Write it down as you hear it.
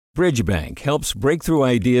Bridgebank helps breakthrough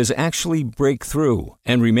ideas actually break through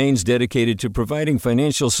and remains dedicated to providing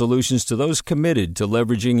financial solutions to those committed to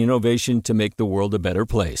leveraging innovation to make the world a better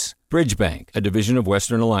place. Bridgebank, a division of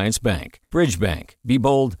Western Alliance Bank. Bridgebank. Be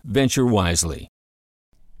bold, venture wisely.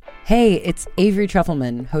 Hey, it's Avery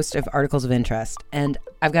Trufelman, host of Articles of Interest, and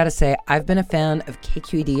I've got to say, I've been a fan of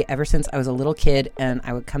KQED ever since I was a little kid, and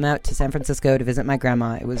I would come out to San Francisco to visit my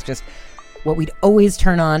grandma. It was just what we'd always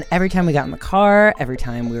turn on every time we got in the car, every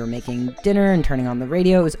time we were making dinner and turning on the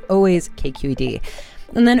radio. It was always KQED.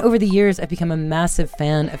 And then over the years, I've become a massive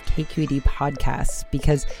fan of KQED podcasts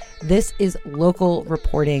because this is local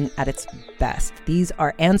reporting at its best. These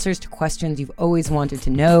are answers to questions you've always wanted to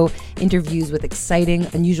know, interviews with exciting,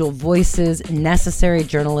 unusual voices, necessary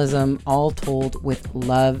journalism, all told with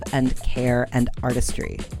love and care and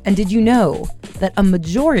artistry. And did you know that a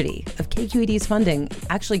majority of KQED's funding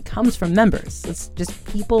actually comes from members? It's just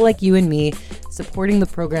people like you and me supporting the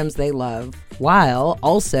programs they love, while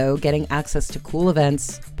also getting access to cool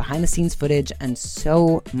events, behind-the-scenes footage, and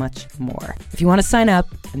so much more. If you want to sign up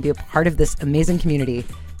and be a part of this amazing community,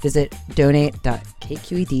 visit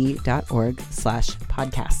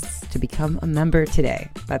donate.kqed.org/podcasts to become a member today.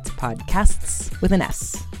 That's podcasts with an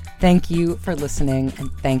S. Thank you for listening, and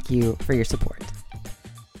thank you for your support.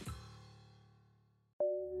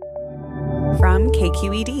 From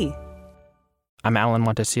KQED. I'm Alan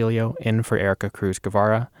Montecillo, in for Erica Cruz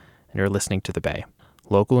Guevara, and you're listening to The Bay,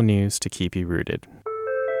 local news to keep you rooted.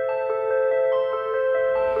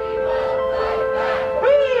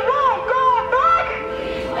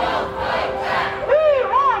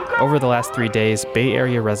 Over the last 3 days, Bay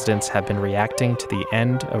Area residents have been reacting to the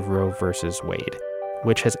end of Roe v. Wade,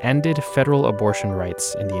 which has ended federal abortion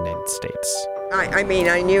rights in the United States. I mean,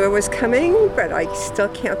 I knew it was coming, but I still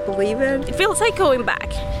can't believe it. It feels like going back.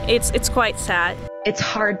 It's quite sad. It's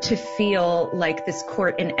hard to feel like this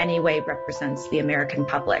court in any way represents the American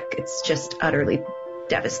public. It's just utterly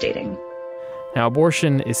devastating. Now,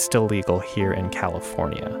 abortion is still legal here in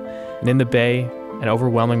California, and in the Bay, an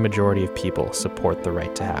overwhelming majority of people support the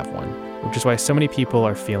right to have one, which is why so many people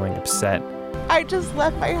are feeling upset. I just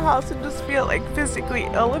left my house and just feel like physically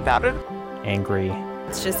ill about it. Angry.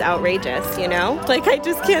 It's just outrageous, you know? Like, I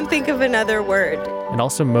just can't think of another word. And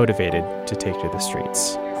also motivated to take to the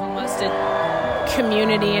streets. There's almost a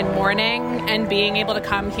community in mourning, and being able to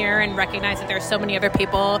come here and recognize that there's so many other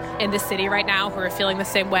people in the city right now who are feeling the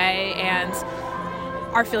same way and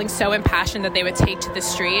are feeling so impassioned that they would take to the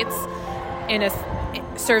streets, and it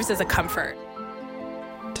serves as a comfort.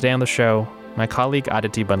 Today on the show, my colleague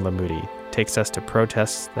Aditi Bandlamudi takes us to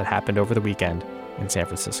protests that happened over the weekend in San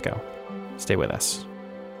Francisco. Stay with us.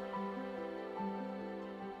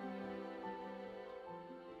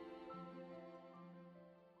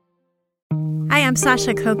 Hi, I'm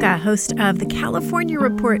Sasha Khokha, host of the California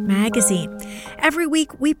Report magazine. Every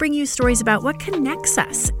week, we bring you stories about what connects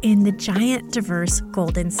us in the giant, diverse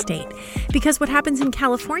Golden State. Because what happens in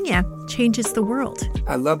California changes the world.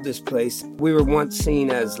 I love this place. We were once seen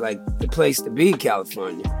as like the place to be,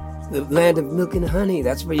 California. The land of milk and honey.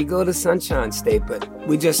 That's where you go to Sunshine State, but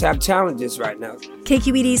we just have challenges right now.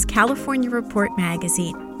 KQED's California Report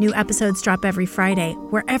magazine. New episodes drop every Friday,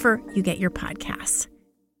 wherever you get your podcasts.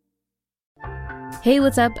 Hey,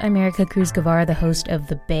 what's up? I'm Erica Cruz Guevara, the host of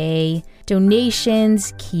The Bay.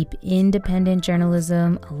 Donations keep independent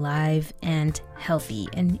journalism alive and healthy.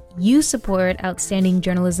 And you support outstanding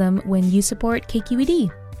journalism when you support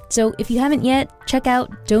KQED. So if you haven't yet, check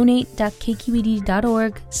out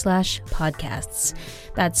donate.kqed.org/podcasts.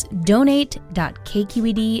 That's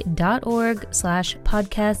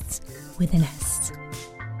donate.kqed.org/podcasts with an S.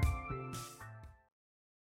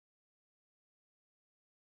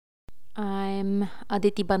 I'm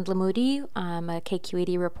Aditi Bandlamudi. I'm a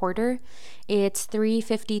KQED reporter. It's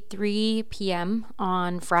 3:53 p.m.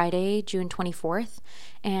 on Friday, June 24th,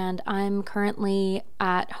 and I'm currently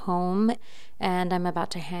at home, and I'm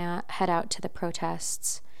about to head out to the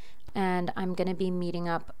protests, and I'm going to be meeting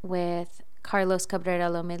up with Carlos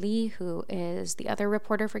Cabrera Lomelí, who is the other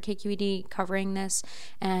reporter for KQED covering this,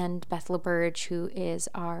 and Beth LaBerge, who is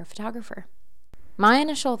our photographer. My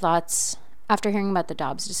initial thoughts after hearing about the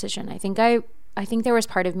Dobbs decision, I think there was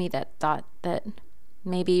part of me that thought that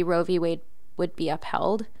maybe Roe v. Wade would be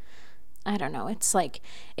upheld. I don't know. It's like,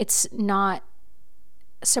 it's not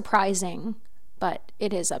surprising, but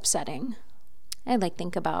it is upsetting. I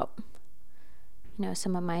think about,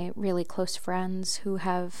 some of my really close friends who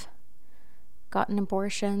have gotten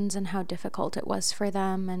abortions and how difficult it was for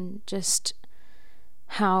them, and just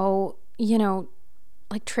how,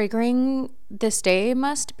 triggering this day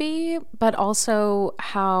must be, but also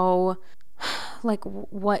how like,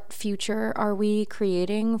 what future are we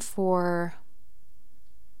creating for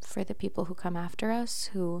the people who come after us,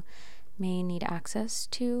 who may need access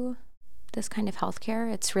to this kind of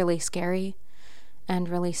healthcare? It's really scary and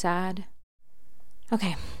really sad.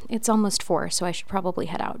 Okay, it's almost 4, so I should probably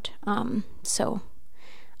head out. So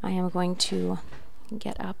I am going to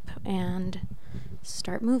get up and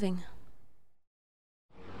start moving.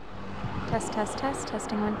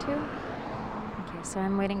 Testing 1, 2. Okay, so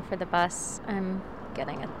I'm waiting for the bus. I'm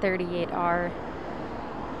getting a 38R,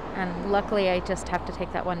 and luckily I just have to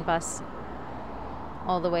take that one bus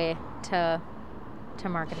all the way to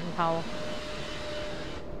Market and Powell.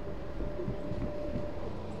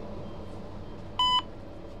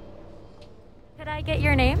 Could I get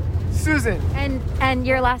your name? Susan. And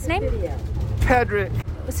your last name? Pedrick.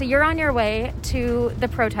 So you're on your way to the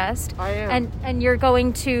protest. I am. And you're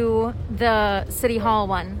going to the City Hall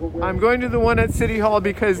one. I'm going to the one at City Hall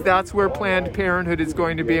because that's where Planned Parenthood is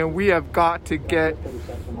going to be, and we have got to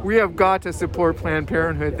support Planned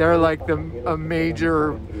Parenthood. They're like a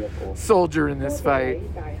major soldier in this fight.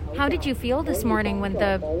 How did you feel this morning when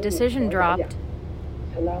the decision dropped?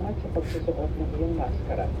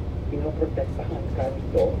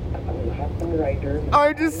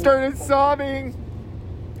 I just started sobbing.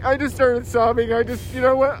 I you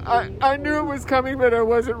know what? I knew it was coming, but I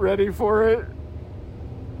wasn't ready for it.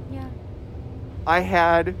 Yeah. I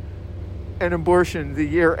had an abortion the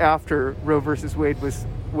year after Roe versus Wade was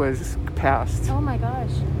passed. Oh my gosh.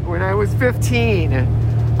 When I was 15,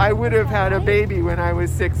 I would have had a baby when I was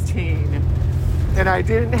 16. And I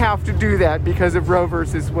didn't have to do that because of Roe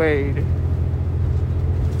versus Wade.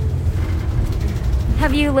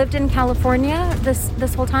 Have you lived in California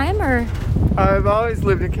this whole time, or? I've always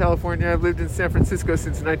lived in California. I've lived in San Francisco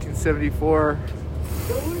since 1974.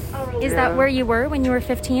 Is that where you were when you were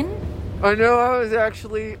 15? Oh no, I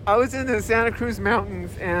was in the Santa Cruz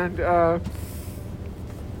Mountains, and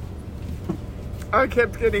I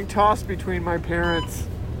kept getting tossed between my parents.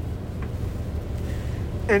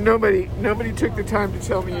 And nobody took the time to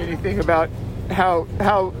tell me anything about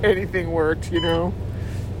how anything worked, you know?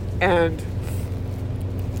 And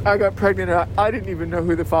I got pregnant. I didn't even know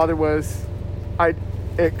who the father was.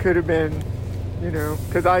 It could have been, you know,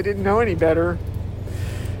 because I didn't know any better.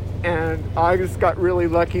 And I just got really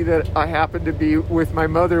lucky that I happened to be with my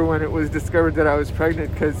mother when it was discovered that I was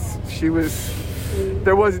pregnant, because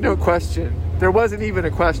there was no question. There wasn't even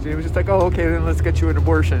a question. It was just like, oh, okay, then let's get you an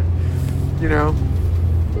abortion, you know?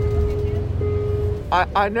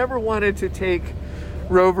 I never wanted to take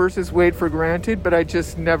Roe versus Wade for granted, but I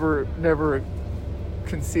just never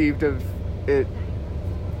conceived of it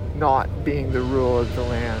not being the rule of the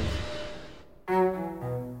land.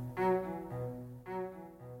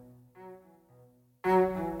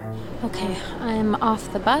 Okay, I'm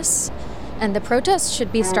off the bus, and the protest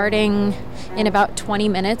should be starting in about 20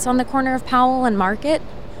 minutes on the corner of Powell and Market.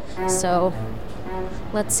 So,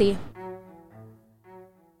 let's see.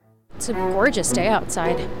 It's a gorgeous day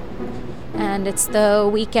outside, and it's the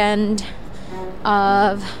weekend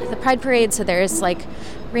of the Pride Parade, so there's like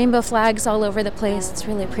rainbow flags all over the place. It's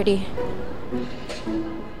really pretty.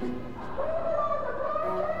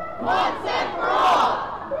 Once and for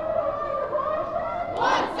all!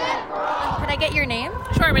 Once and for all! Could I get your name?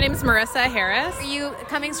 Sure, my name is Marissa Harris. Are you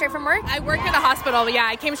coming straight from work? I work at a hospital, but yeah,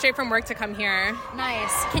 I came straight from work to come here.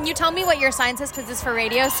 Nice. Can you tell me what your sign says, because it's for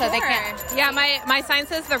radio, so Sure. they can't... Yeah, my sign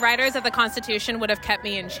says the writers of the Constitution would have kept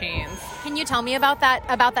me in chains. Can you tell me about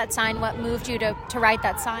that sign? What moved you to write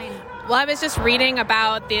that sign? Well, I was just reading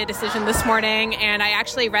about the decision this morning, and I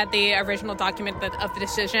actually read the original document of the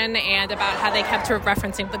decision and about how they kept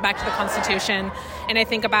referencing back to the Constitution. And I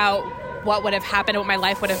think about what would have happened, what my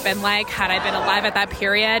life would have been like had I been alive at that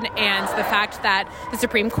period, and the fact that the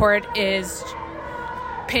Supreme Court is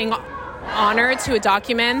paying honor to a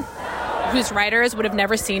document whose writers would have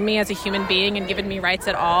never seen me as a human being and given me rights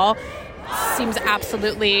at all seems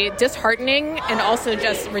absolutely disheartening and also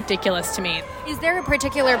just ridiculous to me. Is there a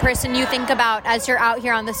particular person you think about as you're out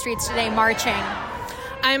here on the streets today marching?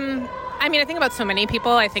 I think about so many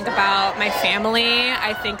people. I think about my family.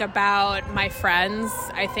 I think about my friends.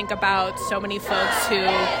 I think about so many folks who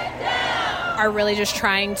are really just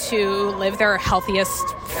trying to live their healthiest,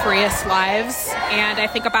 freest lives. And I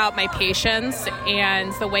think about my patients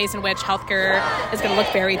and the ways in which healthcare is going to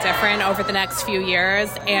look very different over the next few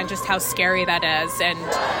years, and just how scary that is. And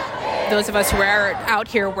those of us who are out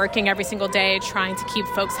here working every single day trying to keep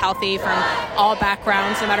folks healthy from all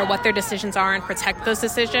backgrounds, no matter what their decisions are, and protect those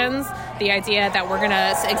decisions, the idea that we're going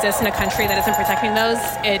to exist in a country that isn't protecting those,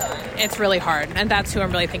 it's really hard. And that's who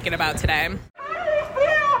I'm really thinking about today.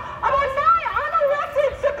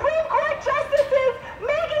 Supreme Court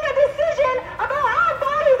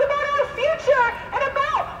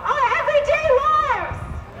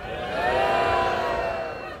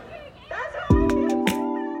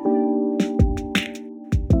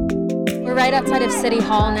right outside of City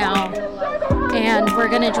Hall now, and we're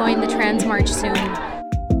going to join the Trans March soon.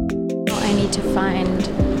 I need to find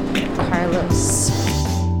Carlos.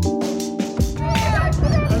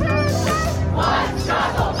 One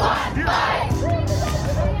struggle, one fight!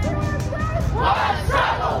 One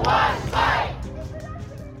struggle, one fight!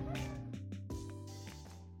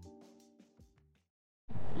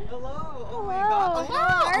 Hello! Oh my god!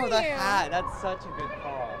 How are the you? hat! That's such a good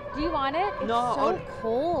call. Do you want it? It's No, so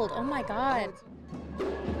cold. Oh my god.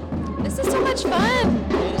 This is so much fun.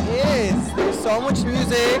 It is. There's so much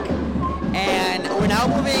music, and we're now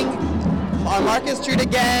moving on Market Street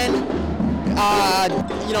again.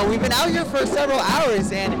 We've been out here for several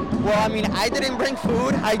hours, and I didn't bring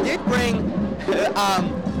food. I did bring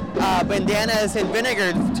bandanas and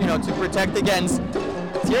vinegar, to protect against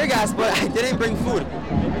tear gas, but I didn't bring food.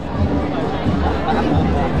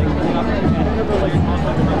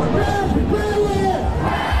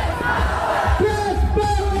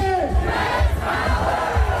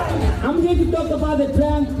 I'm here to talk about the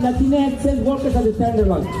trans Latinx sex workers at the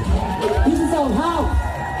Tenderloin. This is our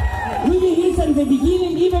house. We've been here since the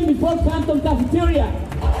beginning, even before Canton Cafeteria.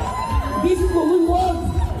 This is where we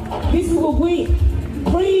work. This is where we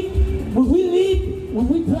breathe, where we live, where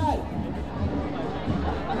we thrive.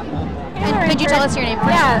 And could you tell us your name?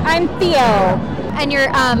 Yeah, I'm Theo. And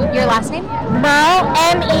your last name? Merle,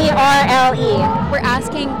 M-E-R-L-E. We're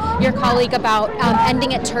asking your colleague about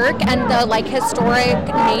ending at Turk and the historic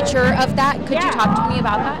nature of that. Could you talk to me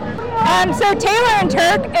about that? So Taylor and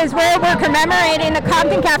Turk is where we're commemorating the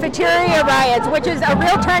Compton Cafeteria riots, which is a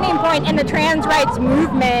real turning point in the trans rights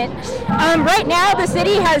movement. Right now, the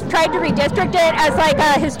city has tried to redistrict it as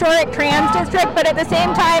a historic trans district, but at the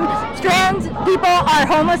same time, trans people are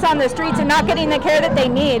homeless on the streets and not getting the care that they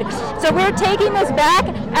need. So we're taking this back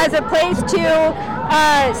as a place to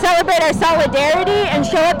celebrate our solidarity and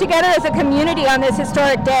show up together as a community on this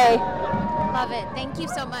historic day. Love it. Thank you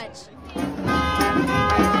so much.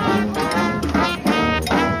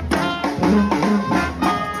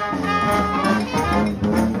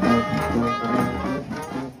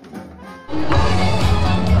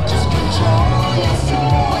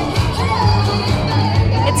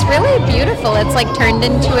 It's really beautiful. It's turned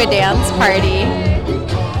into a dance party.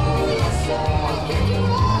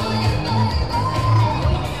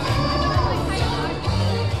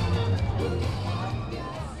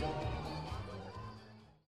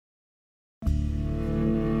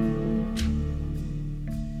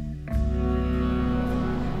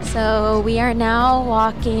 So we are now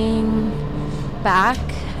walking back,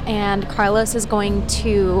 and Carlos is going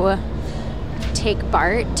to take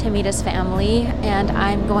Bart to meet his family, and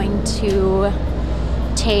I'm going to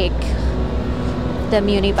take the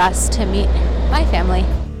Muni bus to meet my family.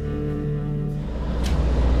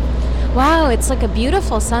 Wow, it's a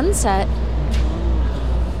beautiful sunset.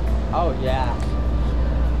 Oh yeah.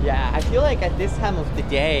 Yeah, I feel at this time of the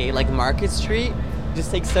day, Market Street just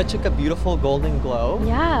takes such a beautiful golden glow.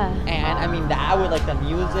 Yeah. And that with the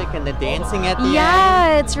music and the dancing at the end.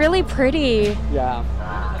 Yeah, it's really pretty. Yeah.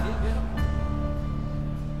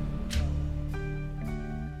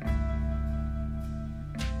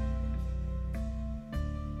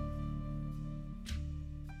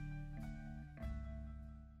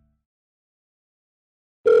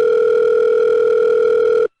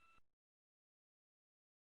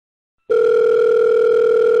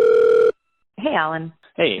 Hey, Alan.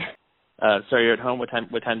 Hey. Sorry, you're at home. What time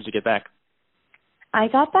did you get back? I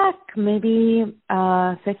got back maybe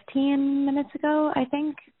 15 minutes ago, I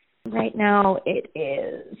think. Right now it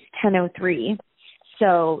is 10:03.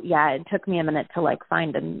 So, yeah, it took me a minute to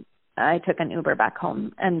find I took an Uber back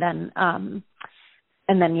home, and then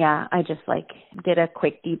yeah, I just did a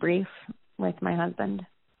quick debrief with my husband.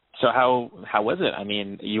 So how was it?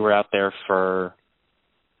 You were out there for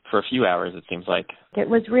a few hours, it seems like. It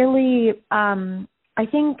was really, I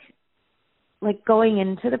think, going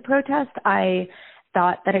into the protest, I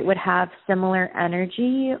thought that it would have similar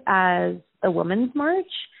energy as the Women's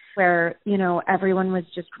March, where, everyone was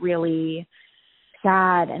just really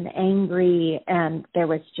sad and angry, and there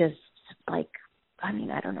was just, I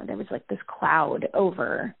don't know, there was this cloud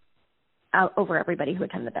over everybody who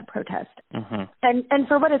attended that protest. Mm-hmm. And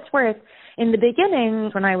for what it's worth, in the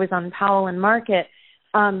beginning, when I was on Powell and Market,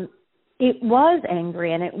 it was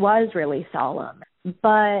angry and it was really solemn,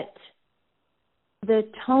 but the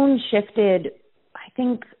tone shifted, I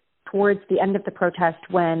think, towards the end of the protest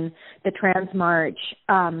when the Trans March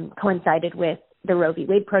coincided with the Roe v.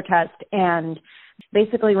 Wade protest, and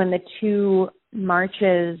basically when the two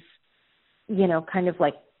marches, kind of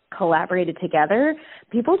collaborated together,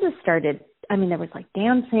 people just started, there was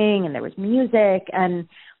dancing and there was music, and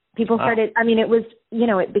People started, I mean, it was, you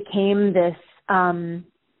know, it became this,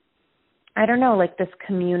 I don't know, like this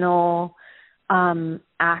communal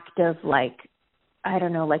act of like, I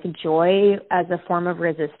don't know, like joy as a form of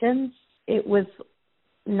resistance. It was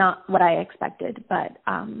not what I expected, but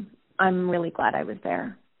I'm really glad I was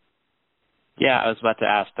there. Yeah, I was about to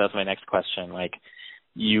ask, that was my next question. Like,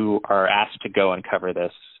 you are asked to go and cover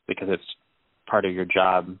this because it's part of your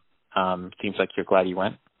job. Seems like you're glad you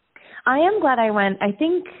went. I am glad I went. I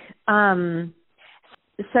think,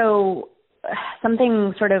 so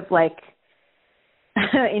something sort of like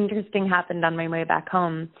interesting happened on my way back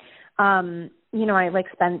home. You know, I like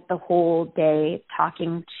spent the whole day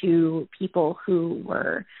talking to people who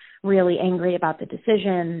were really angry about the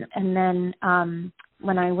decision. And then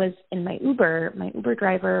when I was in my Uber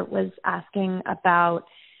driver was asking about,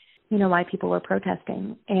 you know, why people were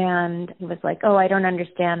protesting. And he was like, oh, I don't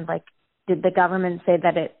understand. Like, did the government say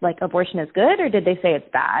that it, like, abortion is good, or did they say it's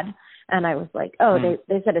bad? And I was like, oh,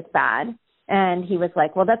 they said it's bad. And he was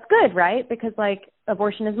like, well, that's good, right? Because, like,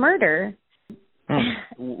 abortion is murder.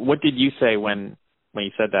 What did you say when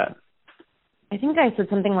you said that? I think I said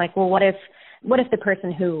something like, well, what if the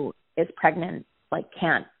person who is pregnant, like,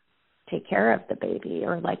 can't take care of the baby?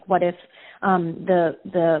 Or, like, what if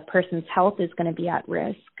the person's health is going to be at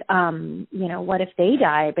risk? You know, what if they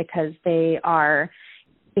die because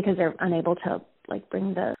they're unable to, like,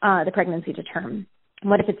 bring the pregnancy to term?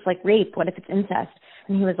 What if it's like rape? What if it's incest?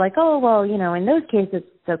 And he was like, oh, well, you know, in those cases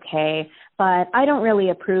it's okay, but I don't really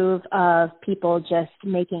approve of people just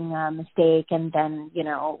making a mistake and then, you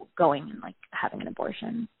know, going and like having an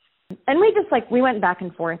abortion. And we went back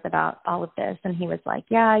and forth about all of this. And he was like,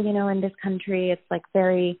 yeah, you know, in this country, it's like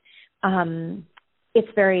very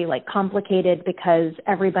like complicated because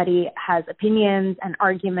everybody has opinions and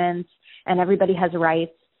arguments and everybody has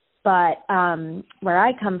rights. But where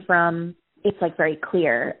I come from, it's like very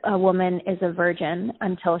clear. A woman is a virgin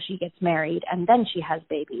until she gets married and then she has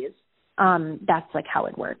babies. That's like how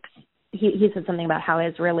it works. He said something about how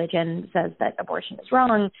his religion says that abortion is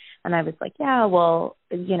wrong. And I was like, yeah, well,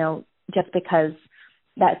 you know, just because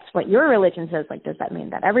that's what your religion says, like, does that mean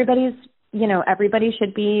that everybody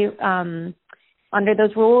should be under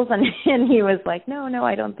those rules? And he was like, no,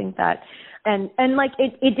 I don't think that. And like,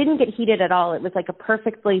 it didn't get heated at all. It was like a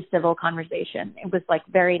perfectly civil conversation. It was like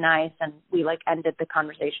very nice. And we like ended the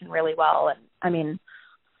conversation really well. And I mean,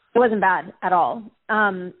 it wasn't bad at all.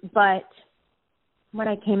 But when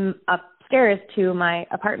I came upstairs to my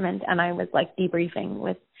apartment and I was like debriefing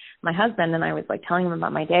with my husband and I was like telling him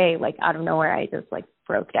about my day, like out of nowhere, I just like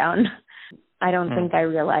broke down. I don't think I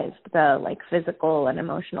realized the like physical and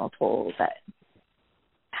emotional toll that it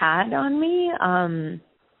had on me.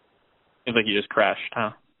 Seems like you just crashed,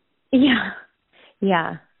 huh?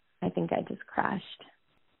 Yeah. I think I just crashed.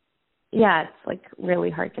 Yeah, it's like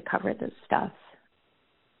really hard to cover this stuff.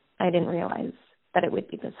 I didn't realize that it would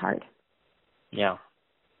be this hard. Yeah.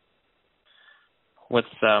 What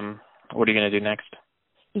are you going to do next?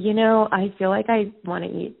 You know, I feel like I want to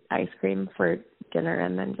eat ice cream for dinner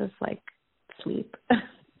and then just like sleep.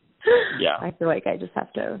 Yeah. I feel like I just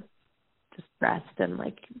have to just rest and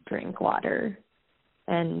like drink water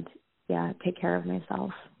and take care of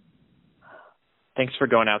myself. Thanks for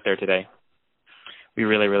going out there today. We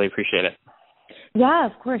really, really appreciate it. Yeah,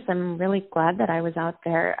 of course. I'm really glad that I was out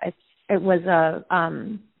there. It was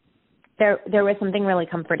there was something really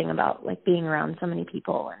comforting about like being around so many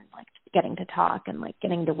people and like getting to talk and like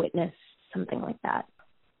getting to witness something like that.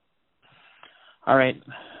 All right,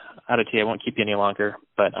 Aditi, I won't keep you any longer,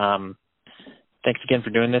 but thanks again for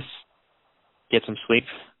doing this. Get some sleep,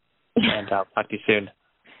 and I'll talk to you soon.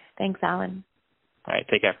 Thanks, Alan. All right,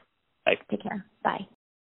 take care. Bye. Take care. Bye.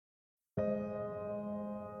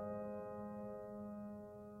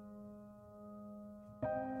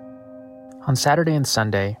 On Saturday and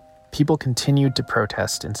Sunday, people continued to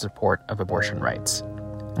protest in support of abortion rights,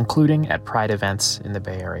 including at Pride events in the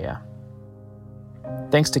Bay Area.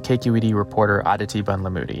 Thanks to KQED reporter Aditi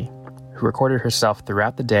Bandlamudi, who recorded herself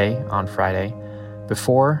throughout the day on Friday,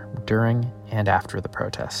 before, during, and after the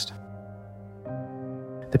protest.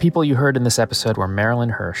 The people you heard in this episode were Marilyn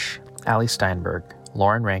Hirsch, Ali Steinberg,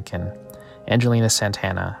 Lauren Rankin, Angelina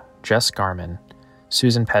Santana, Jess Garman,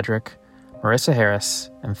 Susan Pedrick, Marissa Harris,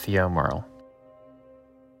 and Theo Merle.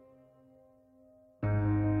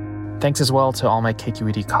 Thanks as well to all my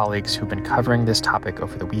KQED colleagues who've been covering this topic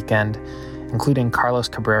over the weekend, including Carlos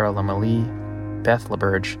Cabrera-Lamalí, Beth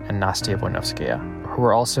LaBerge, and Nastia Wojnowska, who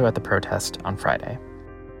were also at the protest on Friday.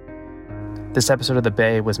 This episode of The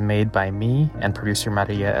Bay was made by me and producer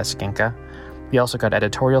Maria Esquinca. We also got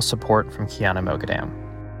editorial support from Kiana Mogadam.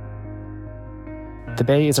 The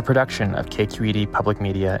Bay is a production of KQED Public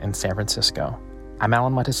Media in San Francisco. I'm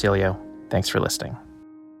Alan Montecillo. Thanks for listening.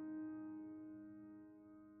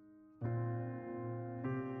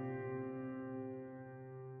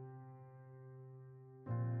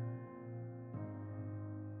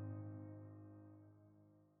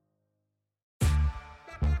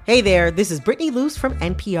 Hey there, this is Brittany Luce from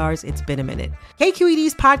NPR's It's Been a Minute.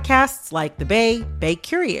 KQED's podcasts like The Bay, Bay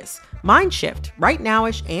Curious, Mind Shift, Right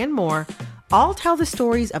Nowish, and more all tell the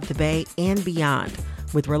stories of the Bay and beyond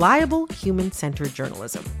with reliable, human-centered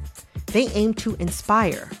journalism. They aim to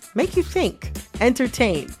inspire, make you think,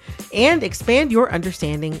 entertain, and expand your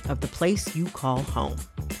understanding of the place you call home.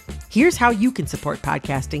 Here's how you can support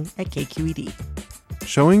podcasting at KQED.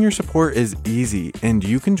 Showing your support is easy, and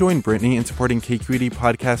you can join Brittany in supporting KQED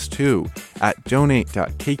Podcast too at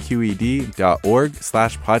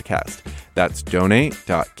donate.kqed.org/podcast. That's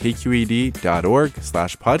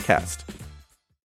donate.kqed.org/podcast.